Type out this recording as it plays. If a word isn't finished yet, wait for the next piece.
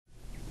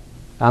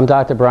I'm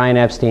Dr. Brian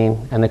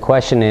Epstein, and the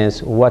question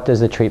is, what does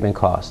the treatment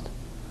cost?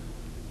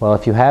 Well,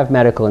 if you have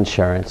medical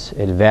insurance,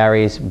 it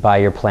varies by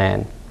your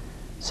plan.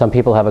 Some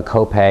people have a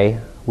copay.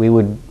 We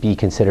would be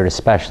considered a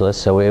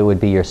specialist, so it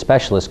would be your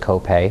specialist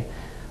copay.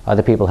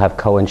 Other people have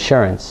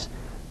co-insurance,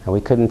 and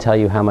we couldn't tell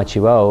you how much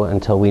you owe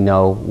until we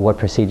know what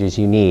procedures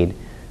you need.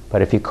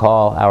 But if you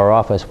call our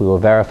office, we will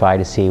verify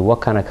to see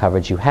what kind of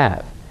coverage you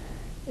have.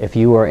 If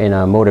you were in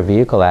a motor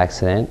vehicle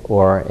accident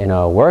or in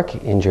a work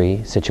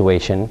injury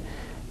situation,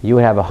 you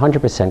would have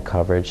 100%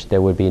 coverage.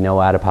 There would be no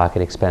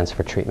out-of-pocket expense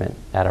for treatment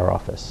at our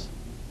office.